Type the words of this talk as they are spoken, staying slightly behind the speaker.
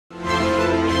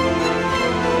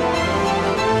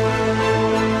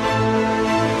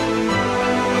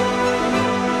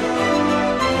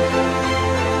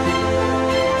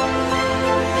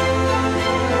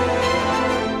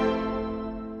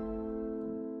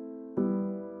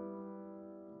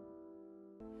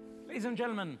Ladies and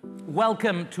gentlemen,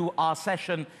 welcome to our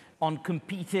session on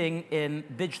competing in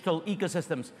digital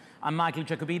ecosystems. I'm Michael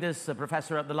Jacobides, a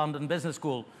professor at the London Business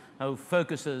School, who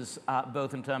focuses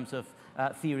both in terms of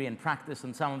theory and practice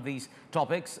on some of these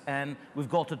topics. And we've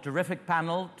got a terrific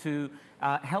panel to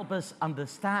help us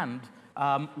understand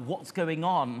what's going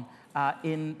on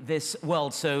in this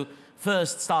world. So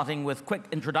first, starting with quick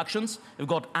introductions, we've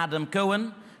got Adam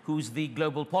Cohen, who's the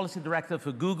Global Policy Director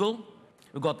for Google.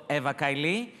 We've got Eva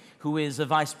Kaili, who is a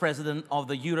Vice President of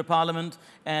the Euro Parliament,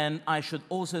 and I should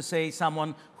also say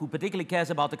someone who particularly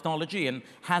cares about technology and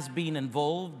has been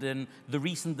involved in the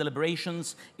recent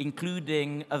deliberations,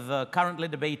 including the currently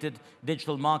debated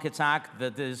Digital Markets Act,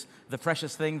 that is the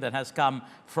freshest thing that has come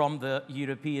from the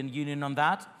European Union on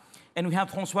that. And we have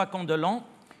Francois Candelon,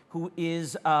 who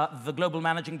is the Global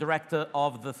Managing Director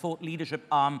of the Thought Leadership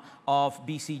arm of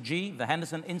BCG, the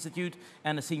Henderson Institute,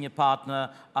 and a senior partner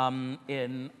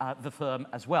in the firm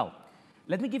as well.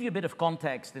 Let me give you a bit of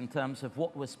context in terms of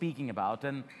what we're speaking about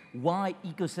and why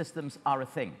ecosystems are a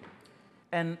thing.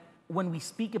 And when we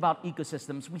speak about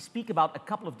ecosystems, we speak about a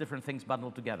couple of different things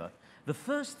bundled together. The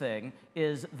first thing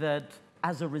is that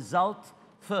as a result,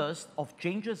 first, of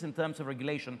changes in terms of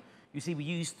regulation, you see, we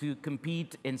used to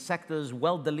compete in sectors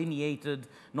well delineated,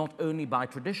 not only by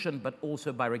tradition, but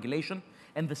also by regulation.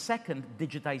 And the second,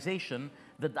 digitization,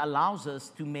 that allows us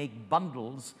to make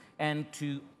bundles and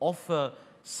to offer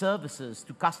services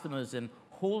to customers in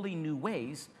wholly new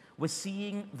ways. We're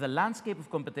seeing the landscape of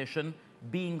competition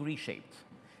being reshaped.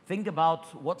 Think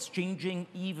about what's changing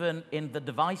even in the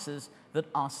devices that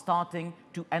are starting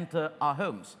to enter our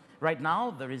homes. Right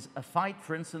now, there is a fight,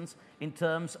 for instance, in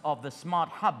terms of the smart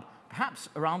hub, perhaps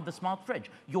around the smart fridge.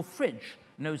 Your fridge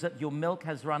knows that your milk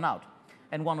has run out.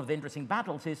 And one of the interesting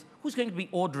battles is who's going to be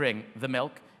ordering the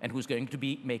milk and who's going to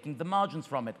be making the margins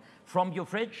from it. From your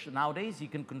fridge, nowadays, you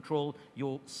can control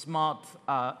your smart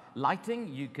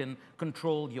lighting, you can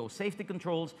control your safety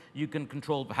controls, you can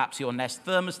control perhaps your Nest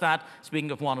thermostat,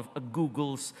 speaking of one of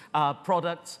Google's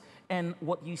products. And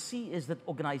what you see is that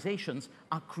organizations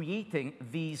are creating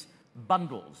these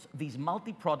bundles, these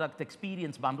multi-product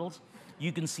experience bundles.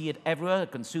 You can see it everywhere,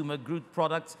 consumer good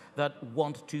products that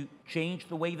want to change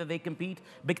the way that they compete,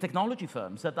 big technology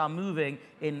firms that are moving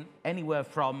in anywhere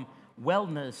from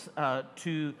wellness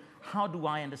to how do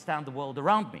I understand the world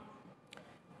around me.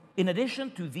 In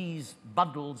addition to these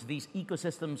bundles, these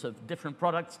ecosystems of different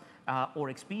products or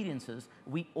experiences,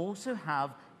 we also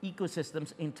have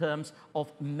ecosystems in terms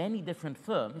of many different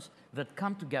firms that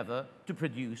come together to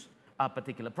produce a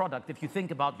particular product. If you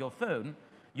think about your phone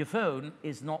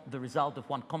is not the result of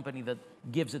one company that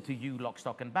gives it to you lock,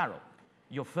 stock, and barrel.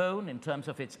 Your phone, in terms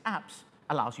of its apps,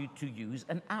 allows you to use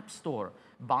an app store.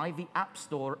 By the app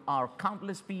store are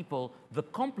countless people, the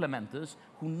complementers,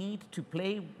 who need to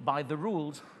play by the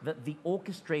rules that the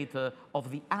orchestrator of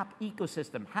the app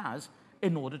ecosystem has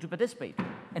in order to participate.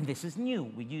 And this is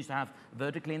new. We used to have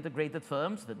vertically integrated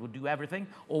firms that would do everything,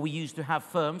 or we used to have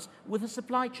firms with a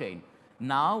supply chain.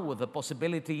 Now, with the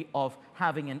possibility of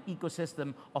having an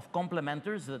ecosystem of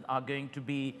complementers that are going to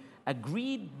be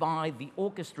agreed by the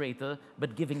orchestrator,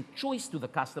 but giving choice to the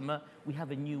customer, we have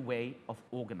a new way of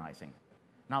organizing.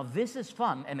 Now, this is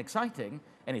fun and exciting,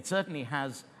 and it certainly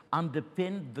has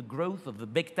underpinned the growth of the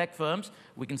big tech firms.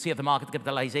 We can see at the market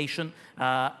capitalization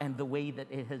and the way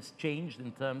that it has changed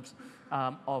in terms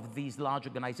of these large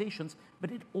organizations,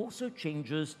 but it also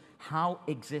changes how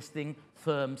existing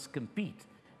firms compete.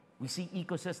 We see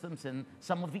ecosystems in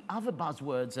some of the other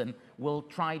buzzwords, and we'll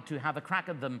try to have a crack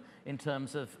at them in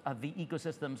terms of the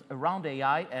ecosystems around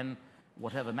AI and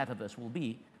whatever metaverse will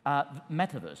be,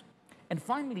 metaverse. And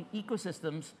finally,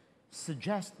 ecosystems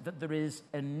suggest that there is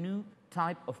a new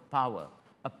type of power,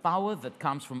 a power that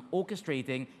comes from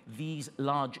orchestrating these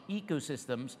large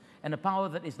ecosystems, and a power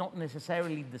that is not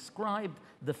necessarily described,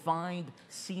 defined,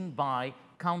 seen by,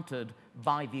 countered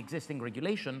by the existing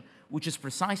regulation, which is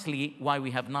precisely why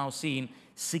we have now seen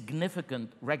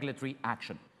significant regulatory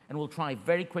action. And we'll try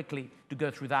very quickly to go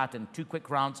through that in 2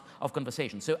 quick rounds of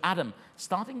conversation. So Adam,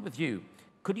 starting with you,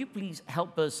 could you please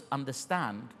help us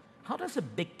understand how does a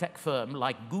big tech firm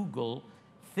like Google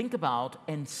think about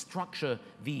and structure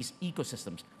these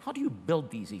ecosystems? How do you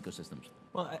build these ecosystems?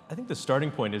 Well, I think the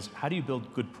starting point is how do you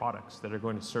build good products that are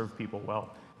going to serve people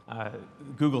well?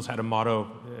 Google's had a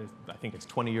motto, I think it's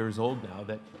 20 years old now,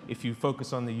 that if you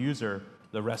focus on the user,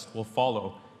 the rest will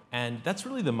follow. And that's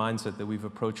really the mindset that we've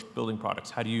approached building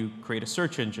products. How do you create a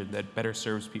search engine that better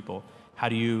serves people? How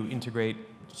do you integrate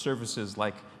services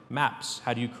like maps?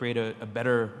 How do you create a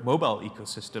better mobile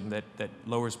ecosystem that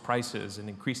lowers prices and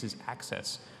increases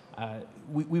access?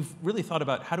 We've really thought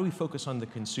about how do we focus on the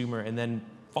consumer and then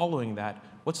following that,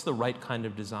 what's the right kind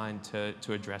of design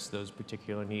to address those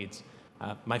particular needs?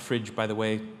 My fridge, by the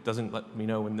way, doesn't let me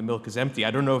know when the milk is empty.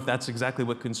 I don't know if that's exactly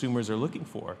what consumers are looking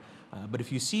for. But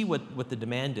if you see what the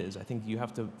demand is, I think you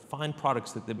have to find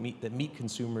products that meet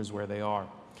consumers where they are.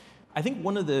 I think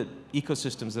one of the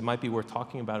ecosystems that might be worth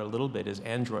talking about a little bit is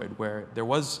Android, where there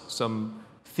was some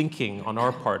thinking on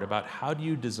our part about how do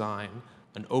you design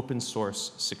an open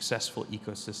source successful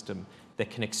ecosystem that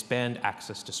can expand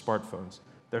access to smartphones.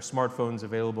 There are smartphones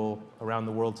available around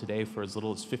the world today for as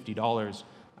little as $50.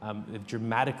 They've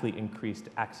dramatically increased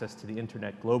access to the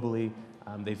internet globally.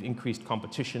 They've increased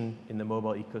competition in the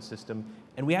mobile ecosystem.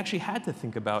 And we actually had to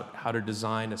think about how to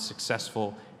design a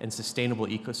successful and sustainable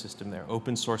ecosystem there.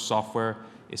 Open source software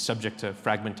is subject to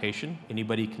fragmentation.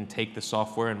 Anybody can take the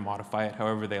software and modify it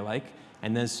however they like.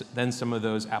 And then some of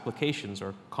those applications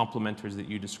or complementers that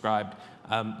you described,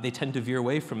 they tend to veer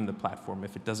away from the platform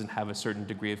if it doesn't have a certain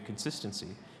degree of consistency.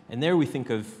 And there we think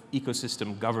of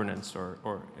ecosystem governance, or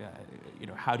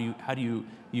how do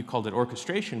you called it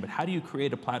orchestration, but how do you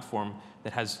create a platform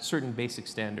that has certain basic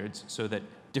standards so that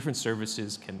different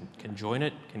services can join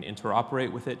it, can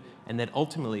interoperate with it, and that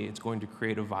ultimately it's going to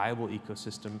create a viable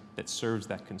ecosystem that serves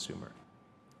that consumer.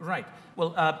 Right.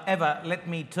 Well, Eva, let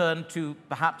me turn to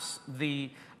perhaps the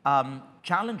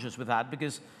challenges with that,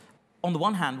 because on the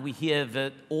one hand, we hear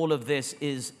that all of this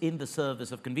is in the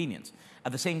service of convenience.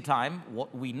 At the same time,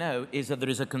 what we know is that there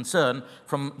is a concern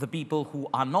from the people who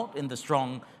are not in the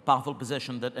strong, powerful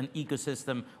position that an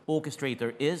ecosystem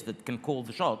orchestrator is, that can call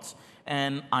the shots.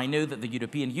 And I know that the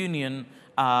European Union,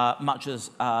 much as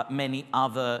many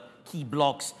other key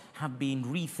blocs, have been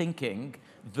rethinking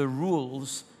the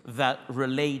rules that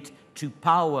relate to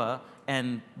power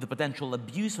and the potential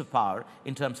abuse of power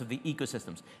in terms of the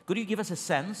ecosystems. Could you give us a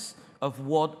sense of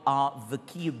what are the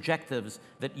key objectives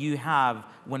that you have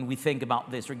when we think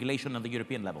about this regulation at the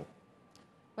European level?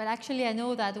 Well, actually, I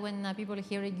know that when people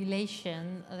hear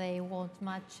regulation, they want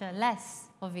much less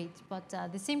of it. But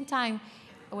at the same time,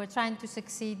 we're trying to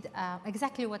succeed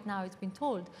exactly what now it's been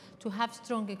told. To have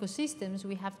strong ecosystems,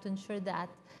 we have to ensure that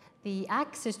the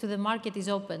access to the market is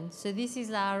open. So this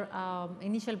is our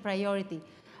initial priority.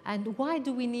 And why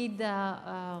do we need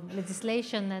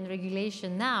legislation and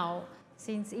regulation now,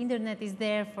 since internet is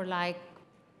there for like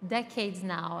decades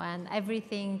now, and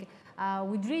everything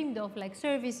we dreamed of, like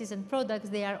services and products,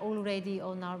 they are already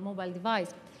on our mobile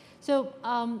device. So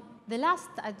the last,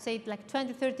 I'd say, like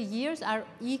 20, 30 years, our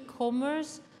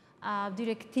e-commerce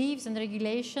directives and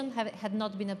regulation had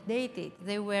not been updated.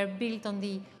 They were built on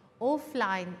the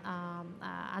offline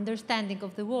understanding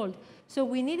of the world. So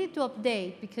we needed to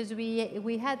update because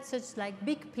we had such like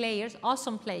big players,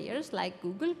 awesome players like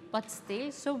Google, but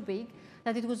still so big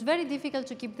that it was very difficult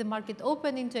to keep the market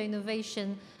open into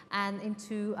innovation and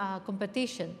into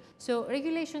competition. So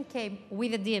regulation came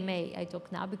with a DMA, I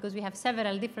talk now, because we have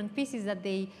several different pieces that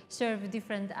they serve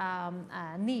different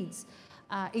needs.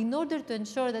 In order to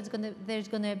ensure that there's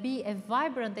going to be a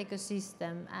vibrant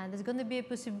ecosystem and there's going to be a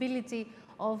possibility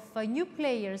of new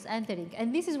players entering.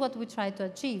 And this is what we try to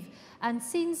achieve. And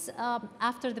since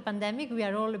after the pandemic, we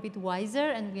are all a bit wiser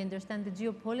and we understand the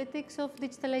geopolitics of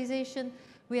digitalization,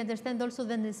 we understand also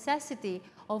the necessity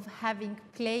of having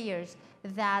players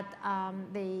that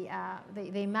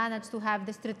they manage to have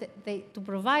to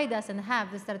provide us and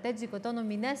have the strategic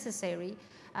autonomy necessary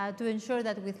to ensure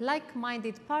that with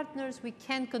like-minded partners we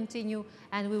can continue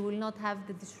and we will not have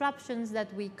the disruptions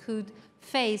that we could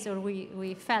face or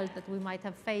we felt that we might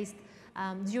have faced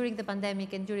during the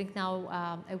pandemic and during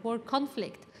now a war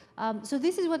conflict. So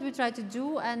this is what we try to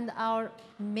do, and our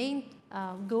main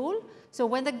goal. So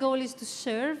when the goal is to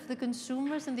serve the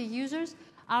consumers and the users,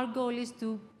 our goal is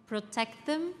to protect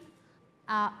them,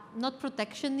 not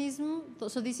protectionism.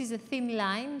 So this is a thin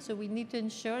line. So we need to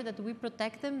ensure that we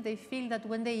protect them. They feel that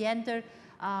when they enter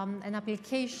an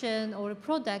application or a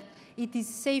product, it is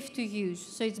safe to use.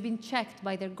 So it's been checked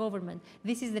by their government.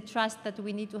 This is the trust that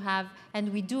we need to have,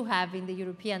 and we do have in the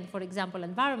European, for example,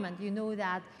 environment. You know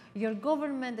that your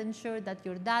government ensures that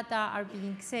your data are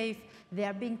being safe, they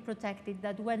are being protected,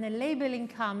 that when a labeling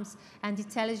comes and it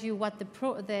tells you what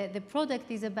the product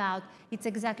is about, it's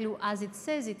exactly as it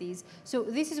says it is. So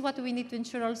this is what we need to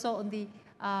ensure also on the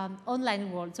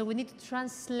online world. So we need to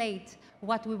translate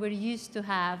what we were used to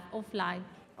have offline,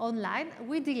 online.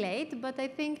 We delayed, but I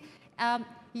think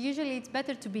usually it's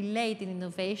better to be late in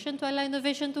innovation to allow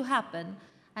innovation to happen,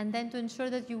 and then to ensure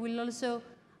that you will also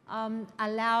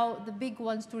allow the big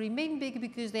ones to remain big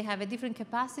because they have a different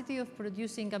capacity of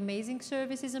producing amazing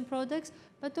services and products,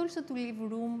 but also to leave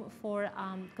room for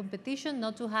competition,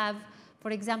 not to have, for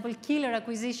example, killer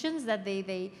acquisitions that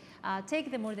they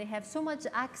take them, or they have so much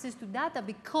access to data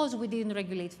because we didn't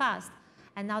regulate fast.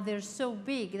 And now they're so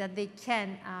big that they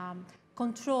can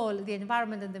control the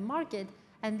environment and the market.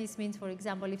 And this means, for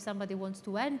example, if somebody wants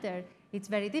to enter, it's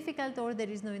very difficult, or there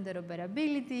is no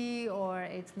interoperability, or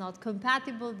it's not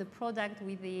compatible, the product,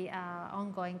 with the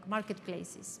ongoing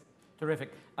marketplaces.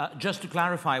 Terrific. Just to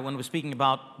clarify, when we're speaking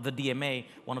about the DMA,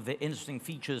 one of the interesting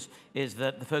features is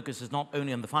that the focus is not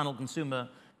only on the final consumer,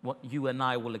 what you and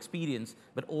I will experience,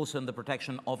 but also in the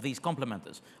protection of these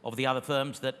complementers, of the other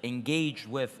firms that engage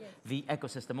with the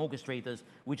ecosystem orchestrators,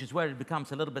 which is where it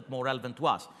becomes a little bit more relevant to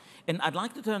us. And I'd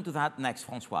like to turn to that next,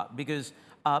 Francois, because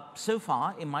so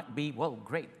far it might be, well,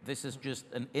 great, this is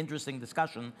just an interesting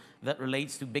discussion that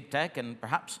relates to big tech, and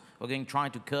perhaps we're going to try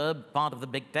to curb part of the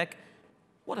big tech.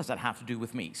 What does that have to do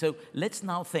with me? So let's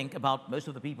now think about most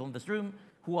of the people in this room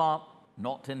who are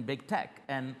not in big tech,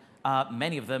 and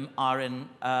many of them are in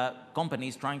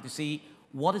companies trying to see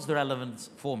what is the relevance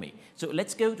for me. So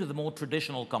let's go to the more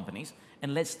traditional companies,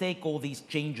 and let's take all these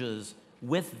changes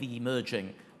with the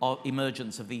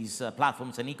emergence of these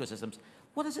platforms and ecosystems.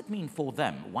 What does it mean for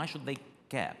them? Why should they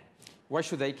care? Why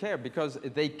should they care? Because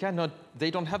they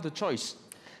don't have the choice.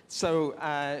 So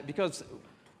because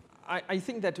I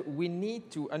think that we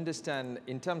need to understand,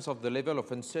 in terms of the level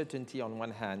of uncertainty on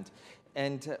one hand,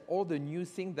 and all the new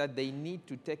things that they need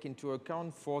to take into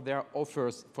account for their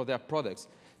offers, for their products.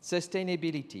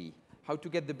 Sustainability, how to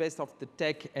get the best of the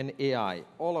tech and AI,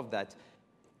 all of that.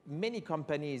 Many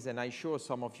companies, and I'm sure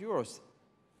some of yours,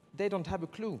 they don't have a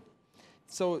clue.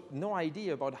 So no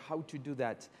idea about how to do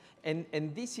that.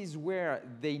 And this is where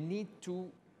they need to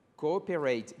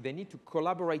cooperate, they need to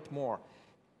collaborate more.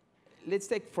 Let's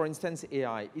take, for instance,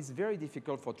 AI. It's very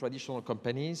difficult for traditional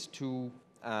companies to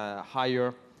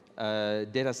hire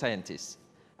data scientists.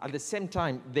 At the same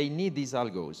time, they need these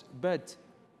algos, but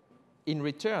in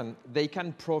return, they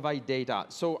can provide data.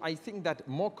 So I think that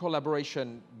more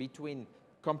collaboration between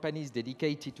companies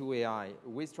dedicated to AI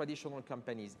with traditional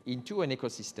companies into an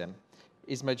ecosystem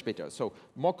is much better. So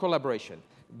more collaboration.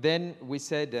 Then we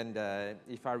said, and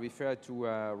if I refer to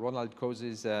Ronald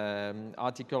Coase's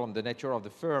article on the nature of the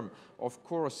firm, of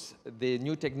course, the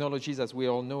new technologies, as we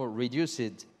all know,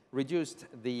 reduced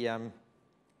the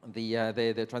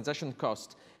transaction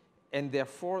cost, and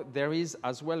therefore there is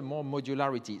as well more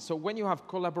modularity. So when you have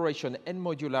collaboration and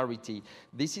modularity,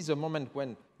 this is a moment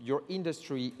when your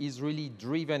industry is really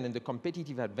driven, and the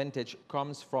competitive advantage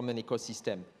comes from an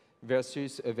ecosystem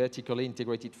versus a vertically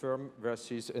integrated firm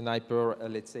versus an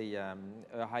let's say, a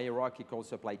hierarchical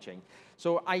supply chain.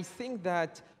 So I think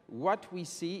that what we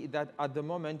see that at the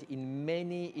moment in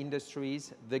many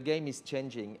industries, the game is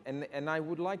changing. And I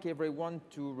would like everyone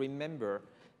to remember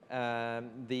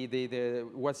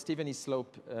what Stephen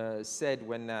Elop said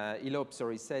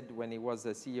when he was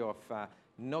the CEO of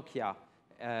Nokia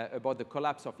about the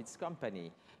collapse of its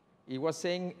company. He was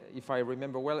saying, if I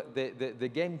remember well, the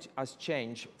game has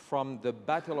changed from the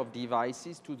battle of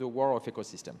devices to the war of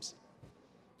ecosystems.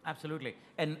 Absolutely.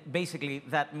 And basically,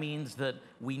 that means that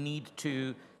we need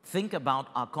to think about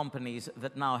our companies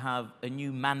that now have a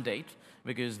new mandate,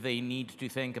 because they need to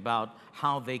think about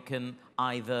how they can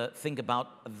either think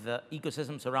about the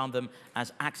ecosystems around them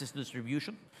as access to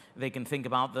distribution. They can think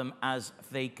about them as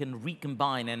they can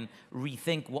recombine and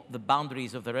rethink what the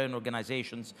boundaries of their own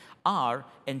organizations are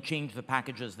and change the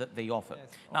packages that they offer. Yes.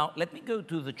 Now, let me go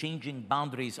to the changing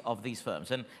boundaries of these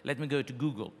firms, and let me go to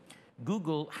Google.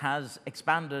 Google has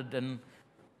expanded and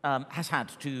has had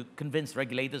to convince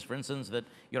regulators, for instance, that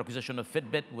your acquisition of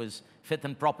Fitbit was fit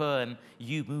and proper, and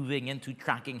you moving into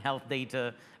tracking health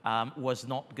data was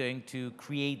not going to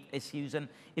create issues. And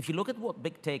if you look at what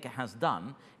big tech has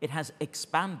done, it has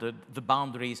expanded the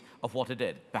boundaries of what it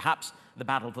did. Perhaps the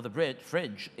battle for the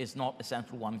fridge is not a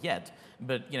central one yet,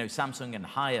 but Samsung and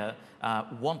Haier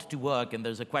want to work, and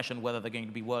there's a question whether they're going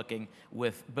to be working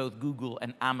with both Google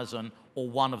and Amazon or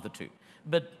one of the two.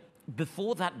 But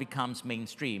before that becomes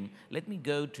mainstream, let me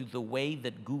go to the way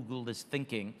that Google is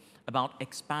thinking about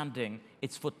expanding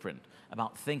its footprint,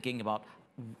 about thinking about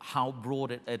how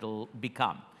broad it'll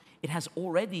become. It has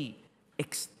already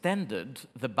extended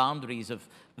the boundaries of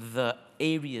the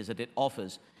areas that it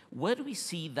offers. Where do we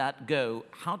see that go?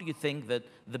 How do you think that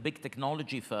the big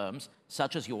technology firms,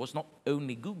 such as yours, not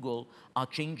only Google, are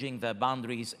changing their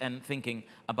boundaries and thinking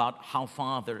about how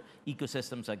far their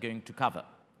ecosystems are going to cover?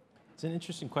 It's an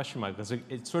interesting question, Mike, because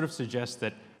it sort of suggests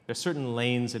that there are certain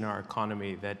lanes in our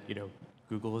economy that,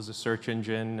 Google is a search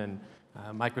engine, and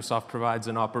Microsoft provides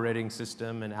an operating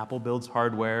system, and Apple builds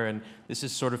hardware, and this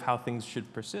is sort of how things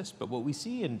should persist. But what we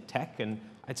see in tech, and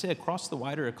I'd say across the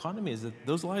wider economy, is that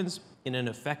those lines in an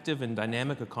effective and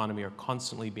dynamic economy are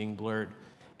constantly being blurred.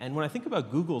 And when I think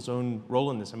about Google's own role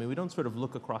in this, I mean, we don't sort of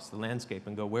look across the landscape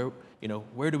and go,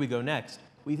 where do we go next?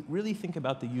 We really think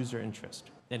about the user interest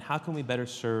and how can we better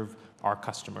serve our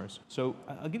customers. So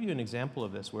I'll give you an example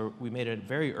of this where we made a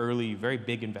very early, very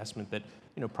big investment that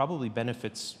probably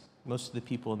benefits most of the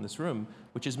people in this room,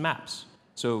 which is maps.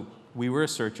 So we were a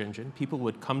search engine. People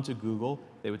would come to Google,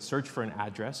 they would search for an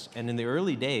address, and in the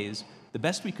early days, the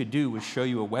best we could do was show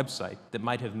you a website that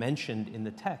might have mentioned in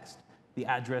the text the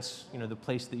address, the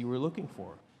place that you were looking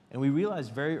for. And we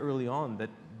realized very early on that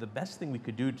the best thing we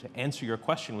could do to answer your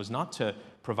question was not to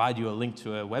provide you a link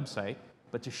to a website,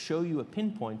 but to show you a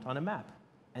pinpoint on a map.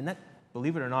 And that,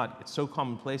 believe it or not, it's so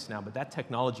commonplace now, but that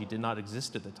technology did not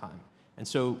exist at the time. And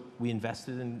so we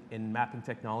invested in mapping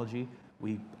technology.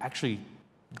 We actually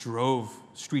drove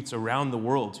streets around the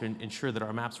world to ensure that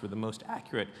our maps were the most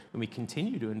accurate, and we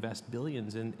continue to invest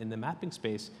billions in the mapping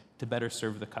space to better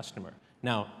serve the customer.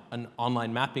 Now, an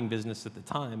online mapping business at the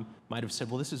time might have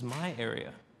said, well, this is my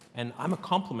area, and I'm a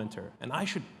complementer, and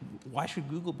why should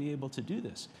Google be able to do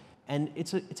this? And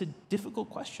it's a difficult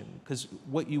question, because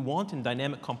what you want in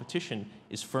dynamic competition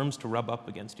is firms to rub up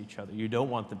against each other. You don't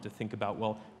want them to think about,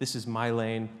 well, this is my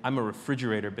lane, I'm a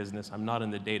refrigerator business, I'm not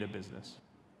in the data business.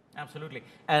 Absolutely.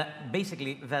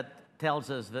 Basically, that tells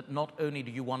us that not only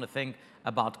do you want to think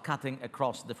about cutting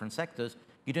across different sectors,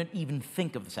 you don't even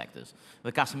think of the sectors.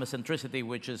 The customer centricity,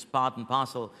 which is part and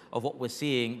parcel of what we're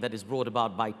seeing that is brought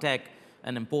about by tech,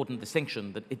 an important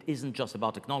distinction that it isn't just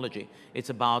about technology.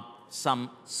 It's about some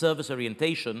service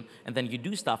orientation, and then you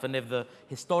do stuff. And if the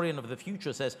historian of the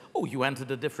future says, oh, you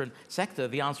entered a different sector,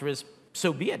 the answer is,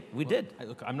 so be it, we did.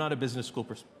 Look, I'm not a business school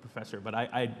professor, but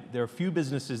there are few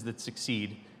businesses that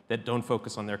succeed that don't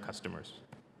focus on their customers.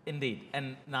 Indeed,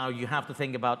 and now you have to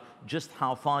think about just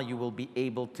how far you will be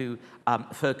able to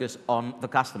focus on the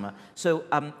customer. So,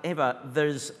 Eva,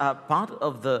 there's part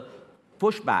of the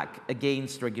pushback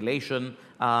against regulation,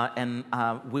 and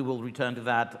we will return to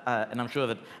that, and I'm sure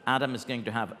that Adam is going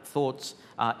to have thoughts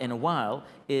in a while,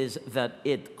 is that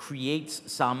it creates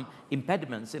some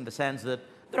impediments in the sense that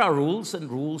there are rules, and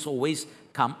rules always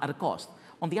come at a cost.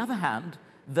 On the other hand,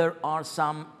 there are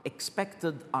some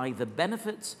expected either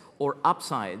benefits or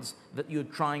upsides that you're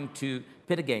trying to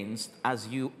pit against as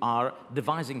you are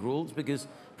devising rules, because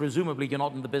presumably you're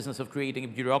not in the business of creating a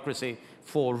bureaucracy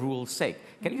for rules' sake.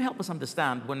 Can you help us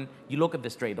understand, when you look at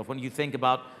this trade-off, when you think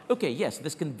about, okay, yes,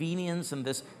 this convenience and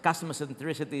this customer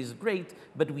centricity is great,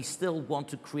 but we still want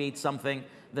to create something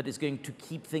that is going to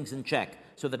keep things in check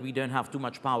so that we don't have too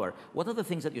much power. What are the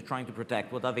things that you're trying to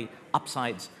protect? What are the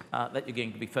upsides that you're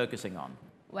going to be focusing on?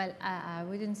 Well, I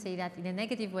wouldn't say that in a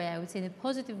negative way. I would say in a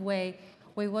positive way.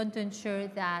 We want to ensure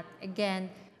that, again,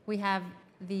 we have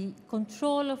the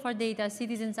control of our data.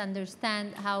 Citizens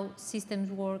understand how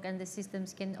systems work, and the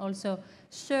systems can also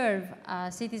serve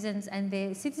citizens, and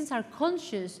the citizens are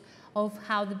conscious of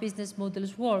how the business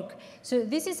models work. So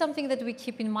this is something that we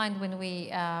keep in mind when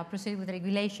we proceed with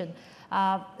regulation.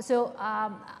 What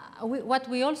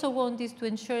we also want is to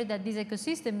ensure that these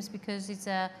ecosystems, because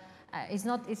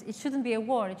it shouldn't be a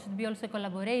war, it should be also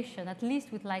collaboration, at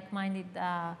least with like-minded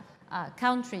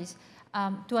countries.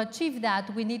 To achieve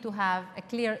that, we need to have a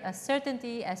clear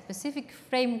certainty, a specific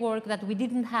framework that we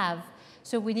didn't have.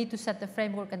 So we need to set the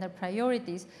framework and our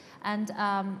priorities, and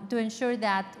to ensure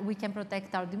that we can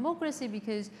protect our democracy,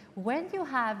 because when you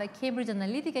have a Cambridge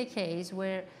Analytica case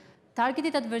where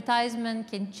targeted advertisement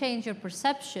can change your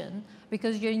perception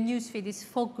because your newsfeed is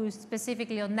focused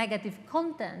specifically on negative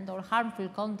content or harmful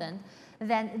content,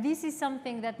 then this is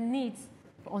something that needs,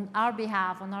 on our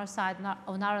behalf, on our side,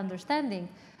 on our understanding,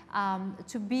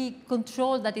 to be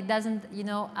controlled, that it doesn't,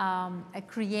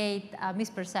 create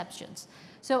misperceptions.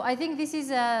 So I think this is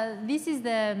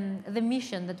the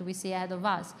mission that we see ahead of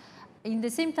us. In the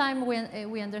same time,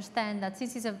 we understand that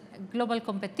since it's a global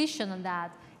competition on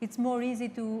that, it's more easy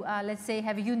to, let's say,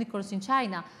 have unicorns in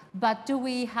China. But do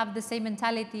we have the same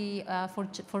mentality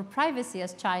for privacy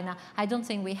as China? I don't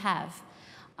think we have.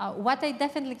 What I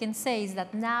definitely can say is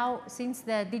that now, since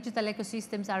the digital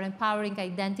ecosystems are empowering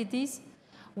identities,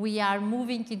 we are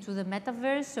moving into the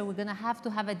metaverse, so we're going to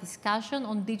have a discussion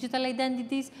on digital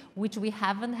identities, which we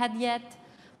haven't had yet.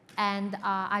 And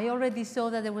I already saw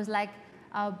that there was like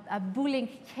a bullying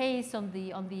case on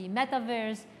the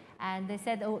metaverse, and they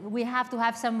said, oh, we have to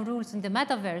have some rules in the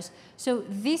metaverse. So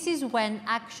this is when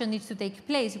action needs to take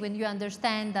place, when you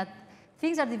understand that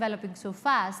things are developing so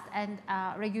fast, and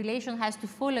regulation has to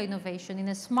follow innovation in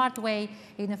a smart way,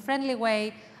 in a friendly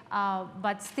way,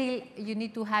 but still you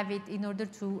need to have it in order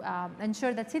to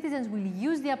ensure that citizens will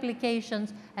use the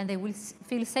applications and they will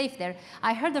feel safe there.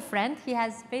 I heard a friend, he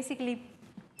has basically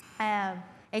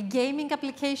a gaming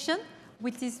application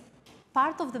which is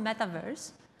part of the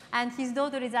metaverse, and his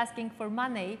daughter is asking for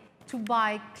money to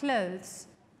buy clothes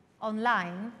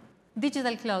online,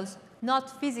 digital clothes,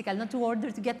 not physical, not to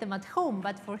order to get them at home,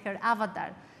 but for her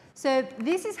avatar. So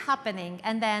this is happening,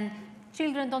 and then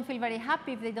children don't feel very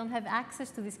happy if they don't have access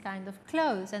to this kind of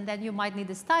clothes, and then you might need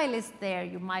a stylist there,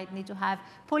 you might need to have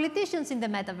politicians in the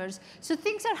metaverse. So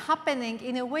things are happening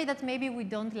in a way that maybe we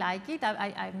don't like it.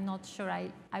 I'm not sure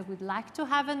I would like to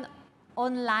have an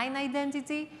online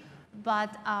identity,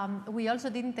 but we also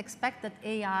didn't expect that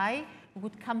AI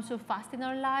would come so fast in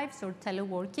our lives, or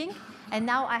teleworking. And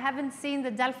now I haven't seen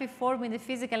the Delphi form in a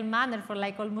physical manner for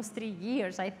like almost 3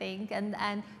 years, I think,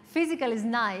 and physical is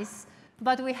nice,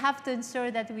 but we have to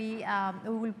ensure that we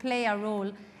will play a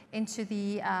role into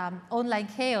the online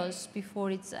chaos before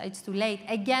it's too late.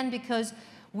 Again, because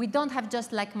we don't have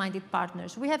just like-minded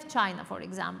partners. We have China, for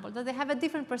example, that they have a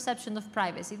different perception of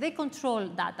privacy. They control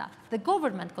data. The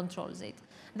government controls it.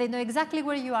 They know exactly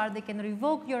where you are. They can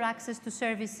revoke your access to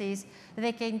services.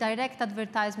 They can direct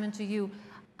advertisement to you.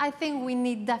 I think we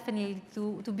need definitely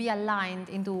to be aligned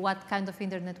into what kind of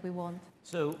internet we want.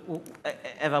 So,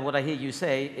 Eva, what I hear you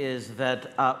say is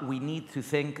that we need to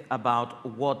think about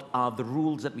what are the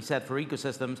rules that we set for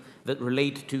ecosystems that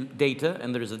relate to data,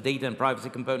 and there is a data and privacy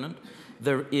component.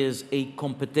 There is a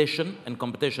competition, and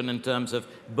competition in terms of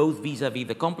both vis-à-vis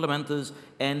the complementers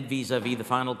and vis-à-vis the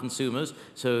final consumers,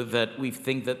 so that we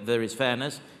think that there is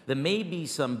fairness. There may be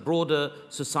some broader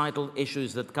societal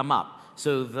issues that come up.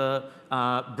 So the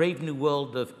brave new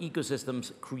world of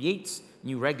ecosystems creates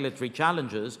new regulatory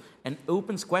challenges and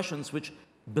opens questions which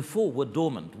before were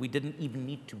dormant. We didn't even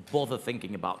need to bother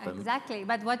thinking about them. Exactly,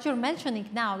 but what you're mentioning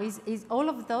now is all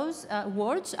of those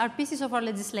words are pieces of our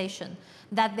legislation,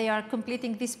 that they are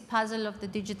completing this puzzle of the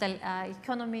digital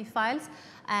economy files,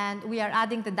 and we are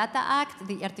adding the Data Act,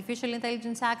 the Artificial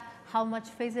Intelligence Act. How much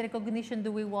face recognition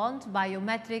do we want?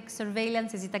 Biometric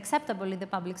surveillance, is it acceptable in the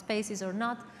public spaces or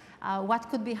not? What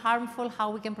could be harmful,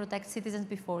 how we can protect citizens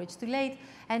before it's too late.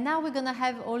 And now we're going to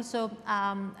have also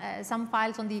some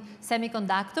files on the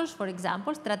semiconductors, for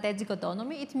example, strategic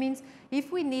autonomy. It means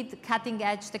if we need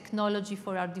cutting-edge technology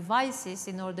for our devices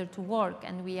in order to work,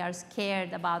 and we are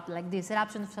scared about like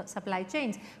disruption of supply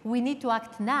chains, we need to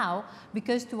act now,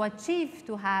 because to achieve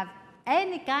to have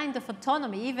any kind of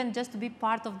autonomy, even just to be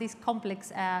part of this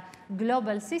complex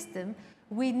global system,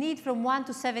 we need from 1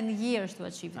 to 7 years to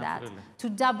achieve that, to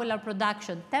double our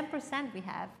production. 10% we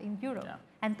have in Europe,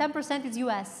 and 10% is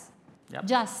US,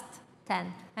 just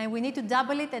 10. And we need to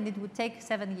double it, and it would take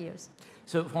 7 years.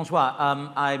 So, Francois,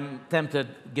 I'm tempted,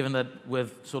 given that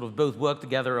we've sort of both worked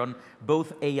together on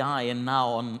both AI and now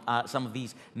on some of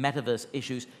these metaverse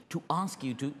issues, to ask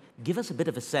you to give us a bit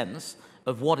of a sense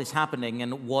of what is happening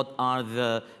and what are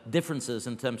the differences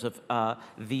in terms of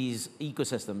these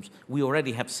ecosystems. We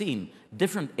already have seen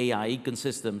different AI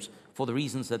ecosystems, for the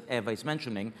reasons that Eva is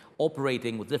mentioning,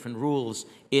 operating with different rules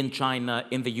in China,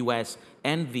 in the US,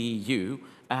 and the EU.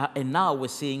 And now we're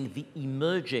seeing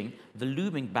the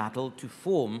looming battle to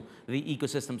form the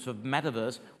ecosystems of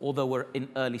metaverse, although we're in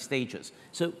early stages.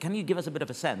 So can you give us a bit of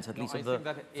a sense, at least, of the first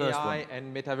one? I think that AI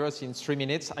and metaverse in 3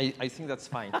 minutes, I think that's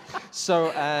fine.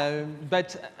 So,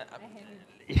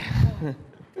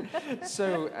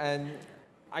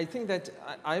 I think that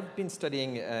I've been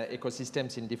studying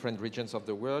ecosystems in different regions of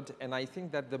the world, and I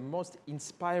think that the most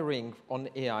inspiring on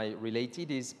AI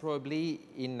related is probably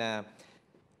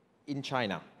in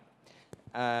China.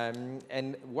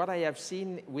 And what I have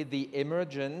seen with the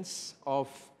emergence of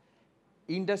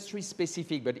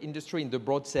industry-specific, but industry in the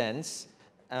broad sense,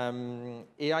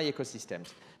 AI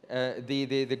ecosystems.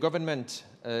 The government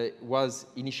was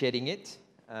initiating it.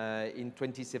 In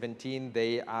 2017,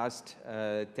 they asked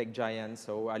tech giants,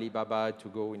 so Alibaba, to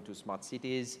go into smart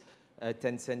cities,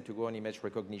 Tencent to go on image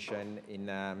recognition in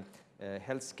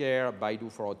healthcare,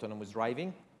 Baidu for autonomous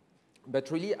driving.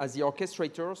 But really as the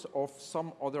orchestrators of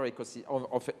some other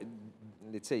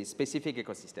let's say, specific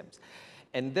ecosystems.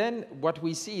 And then what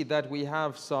we see that we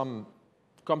have some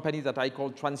companies that I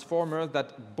call transformers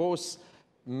that both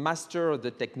master the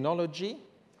technology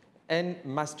and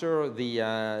master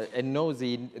and know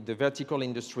the vertical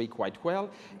industry quite well.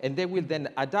 And they will then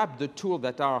adapt the tools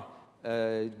that are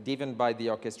given by the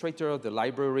orchestrator, the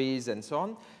libraries, and so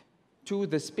on, to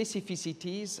the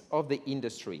specificities of the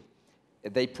industry.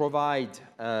 They provide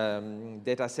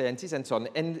data scientists and so on.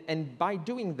 And by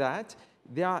doing that,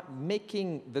 they are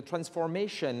making the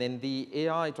transformation and the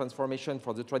AI transformation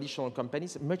for the traditional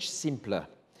companies much simpler.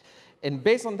 And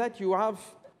based on that, you have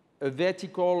a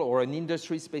vertical or an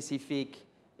industry-specific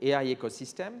AI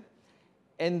ecosystem.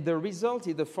 And the result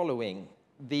is the following.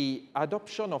 the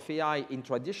adoption of AI in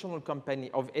traditional companies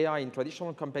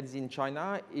in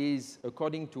China is,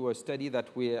 according to a study that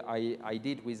I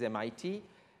did with MIT,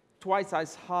 twice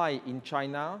as high in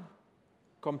China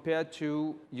compared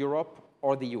to Europe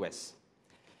or the US.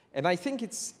 And I think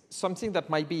it's something that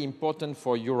might be important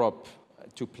for Europe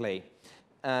to play.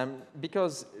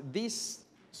 Because these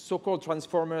so-called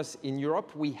transformers in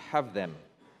Europe, we have them.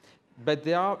 But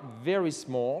they are very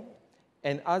small.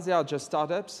 And as they are just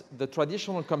startups, the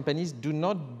traditional companies do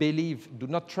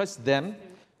not trust them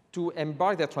to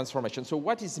embark their transformation. So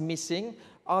what is missing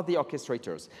are the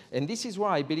orchestrators. And this is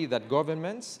why I believe that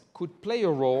governments could play a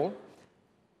role,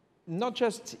 not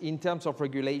just in terms of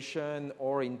regulation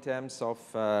or in terms of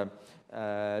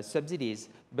subsidies,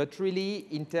 but really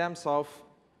in terms of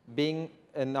being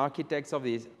an architect of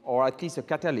this, or at least a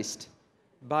catalyst,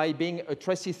 by being a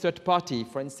trusted third party,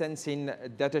 for instance, in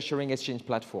data sharing exchange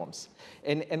platforms.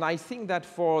 And I think that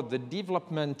for the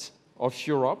development of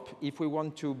Europe, if we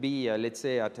want to be, let's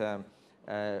say, at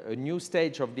a new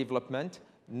stage of development,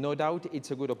 no doubt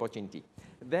it's a good opportunity.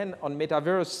 Then on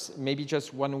metaverse, maybe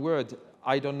just one word,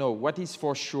 I don't know. What is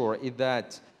for sure is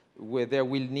that we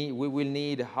will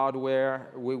need hardware,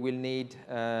 we will need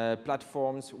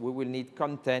platforms, we will need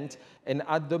content. And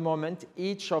at the moment,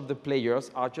 each of the players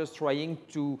are just trying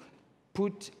to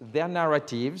put their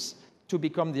narratives to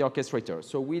become the orchestrator.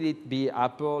 So will it be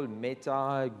Apple,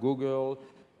 Meta, Google,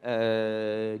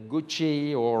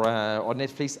 Gucci, or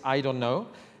Netflix? I don't know.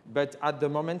 But at the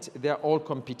moment, they're all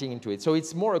competing into it. So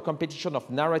it's more a competition of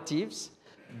narratives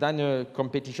than a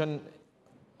competition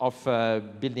of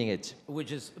building it.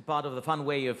 Which is part of the fun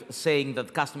way of saying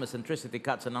that customer centricity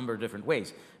cuts a number of different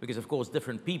ways. Because, of course,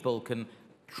 different people can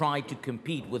try to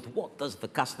compete with what does the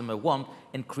customer want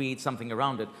and create something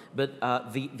around it. But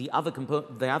the other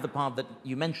part that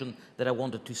you mentioned that I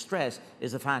wanted to stress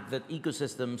is the fact that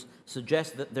ecosystems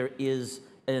suggest that there is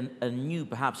a new,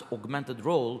 perhaps augmented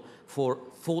role for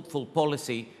thoughtful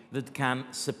policy that can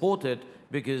support it,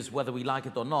 because whether we like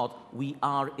it or not, we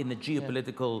are in a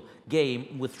geopolitical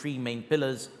game with three main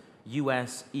pillars: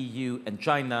 US, EU, and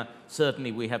China.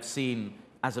 Certainly we have seen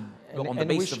on the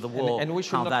basis of the war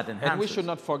how that enhances. And we should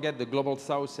not forget the global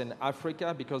south and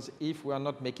Africa, because if we are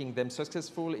not making them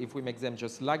successful, if we make them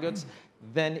just laggards,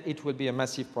 then it will be a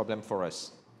massive problem for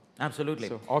us. Absolutely.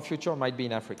 So our future might be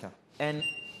in Africa. And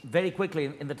very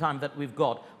quickly, in the time that we've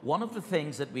got, one of the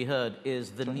things that we heard is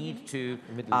the need to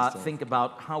think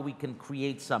about how we can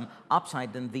create some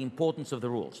upside and the importance of the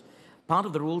rules. Part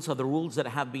of the rules are the rules that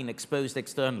have been exposed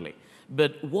externally.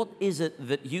 But what is it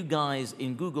that you guys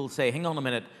in Google say, hang on a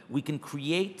minute, we can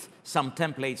create some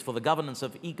templates for the governance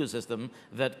of ecosystem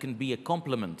that can be a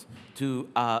complement to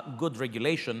good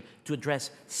regulation to address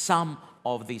some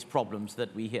of these problems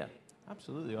that we hear?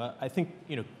 Absolutely. I think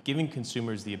giving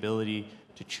consumers the ability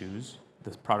to choose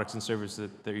the products and services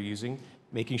that they're using,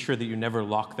 making sure that you never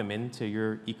lock them into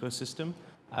your ecosystem.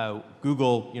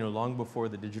 Google, long before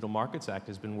the Digital Markets Act,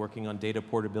 has been working on data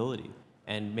portability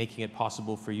and making it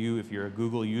possible for you, if you're a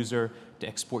Google user, to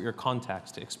export your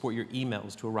contacts, to export your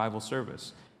emails to a rival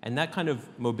service. And that kind of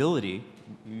mobility,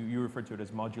 you referred to it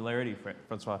as modularity,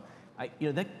 Francois,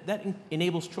 that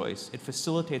enables choice. It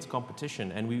facilitates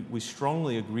competition, and we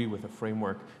strongly agree with a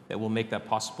framework that will make that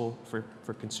possible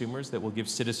for consumers, that will give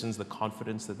citizens the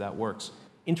confidence that that works.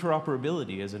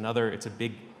 Interoperability is another, it's a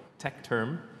big tech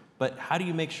term, but how do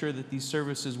you make sure that these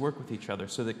services work with each other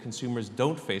so that consumers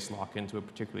don't face lock into a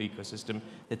particular ecosystem,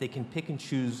 that they can pick and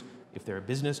choose, if they're a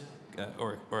business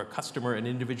or a customer, an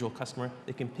individual customer,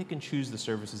 they can pick and choose the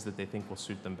services that they think will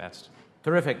suit them best.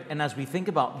 Terrific. And as we think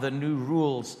about the new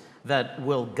rules that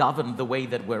will govern the way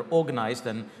that we're organized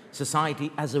and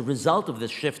society as a result of this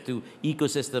shift to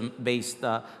ecosystem-based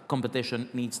competition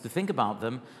needs to think about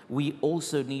them, we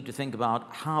also need to think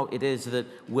about how it is that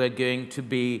we're going to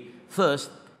be,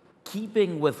 first,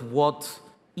 keeping with what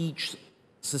each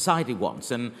society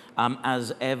wants. And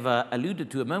as Eva alluded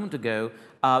to a moment ago,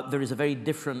 there is a very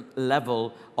different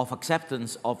level of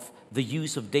acceptance of the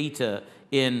use of data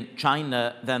in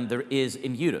China than there is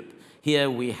in Europe. Here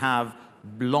we have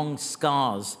long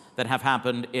scars that have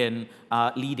happened in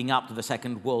leading up to the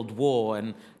Second World War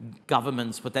and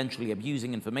governments potentially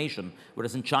abusing information,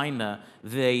 whereas in China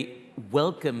they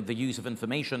welcome the use of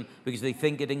information because they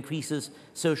think it increases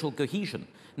social cohesion.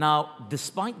 Now,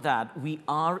 despite that, we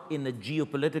are in a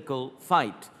geopolitical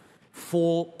fight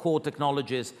for core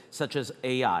technologies such as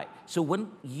AI. So when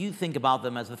you think about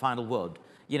them as the final word,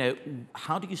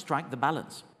 how do you strike the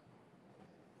balance?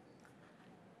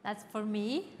 That's for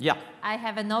me. Yeah. I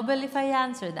have a Nobel if I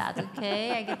answer that,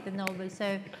 okay? I get the Nobel.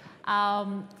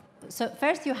 So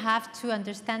first you have to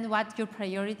understand what your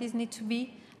priorities need to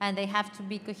be. and they have to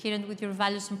be coherent with your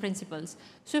values and principles.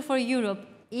 So for Europe,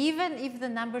 even if the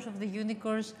numbers of the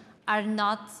unicorns are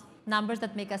not numbers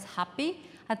that make us happy,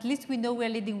 at least we know we're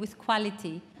leading with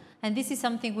quality. And this is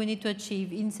something we need to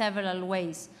achieve in several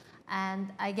ways.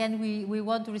 And again, we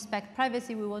want to respect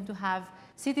privacy. We want to have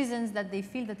citizens that they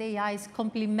feel that AI is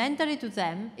complementary to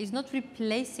them, is not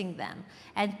replacing them,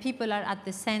 and people are at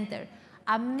the center.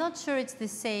 I'm not sure it's the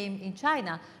same in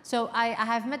China. So I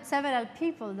have met several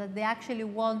people that they actually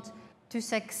want to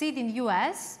succeed in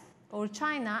US or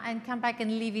China and come back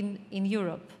and live in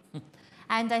Europe.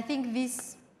 And I think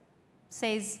this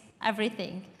says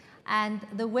everything. And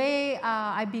the way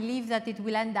I believe that it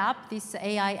will end up, this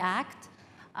AI Act,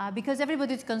 because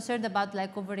everybody is concerned about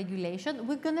like overregulation,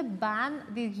 we're going to ban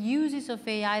the uses of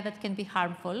AI that can be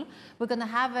harmful. We're going to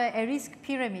have a risk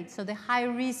pyramid. So the high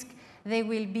risk, they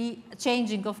will be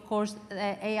changing, of course,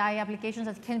 AI applications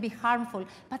that can be harmful.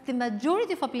 But the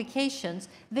majority of applications,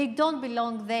 they don't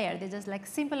belong there. They're just like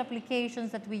simple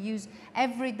applications that we use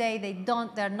every day.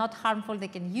 They're not harmful. They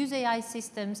can use AI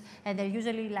systems, and they're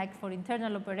usually like for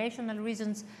internal operational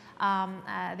reasons.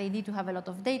 They need to have a lot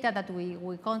of data that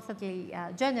we constantly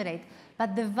generate.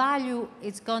 But the value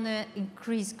is going to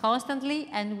increase constantly,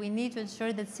 and we need to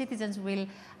ensure that citizens will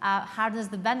harness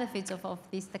the benefits of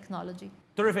this technology.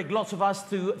 Terrific. Lots of us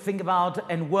to think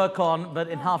about and work on, but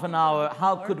in half an hour,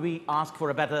 how could we ask for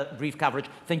a better brief coverage?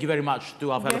 Thank you very much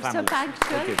to our fellow panelists. You're so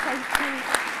punctual.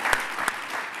 Thank you.